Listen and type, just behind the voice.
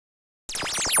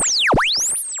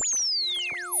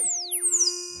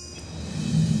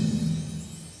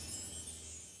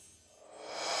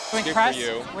Scoop press? for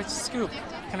you. What's scoop?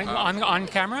 Can I on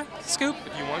camera? Scoop?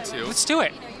 If you want to. Let's do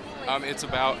it. It's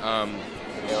about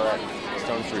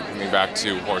Stone Fruit coming back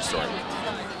to Horror Story.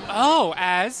 Oh,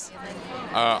 as?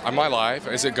 Am I live?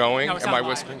 Is it going? No, it's Am not I live.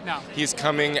 whispering? No. He's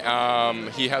coming.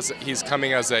 He's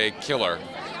coming as a killer.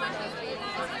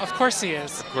 Of course he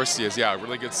is. Of course he is. Yeah,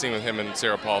 really good scene with him and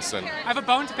Sarah Paulson. I have a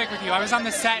bone to pick with you. I was on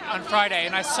the set on Friday,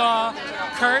 and I saw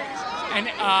Kurt and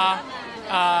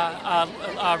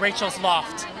Rachel's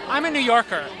loft. I'm a New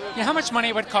Yorker. You know how much money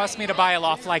it would cost me to buy a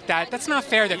loft like that? That's not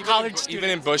fair that college students... Even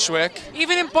in Bushwick?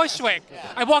 Even in Bushwick.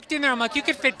 I walked in there, I'm like, you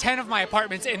could fit 10 of my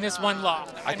apartments in this one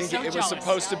loft. I think it was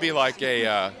supposed to be like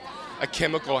a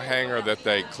chemical hanger that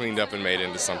they cleaned up and made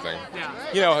into something. Yeah.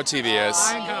 You know how TV is.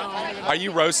 I know. Are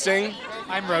you roasting?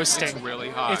 I'm roasting. It's really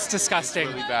hot. It's disgusting.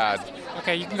 It's really bad.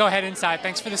 Okay, you can go ahead inside.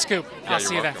 Thanks for the scoop. Yeah, I'll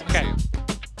see you then. welcome. Okay. See you.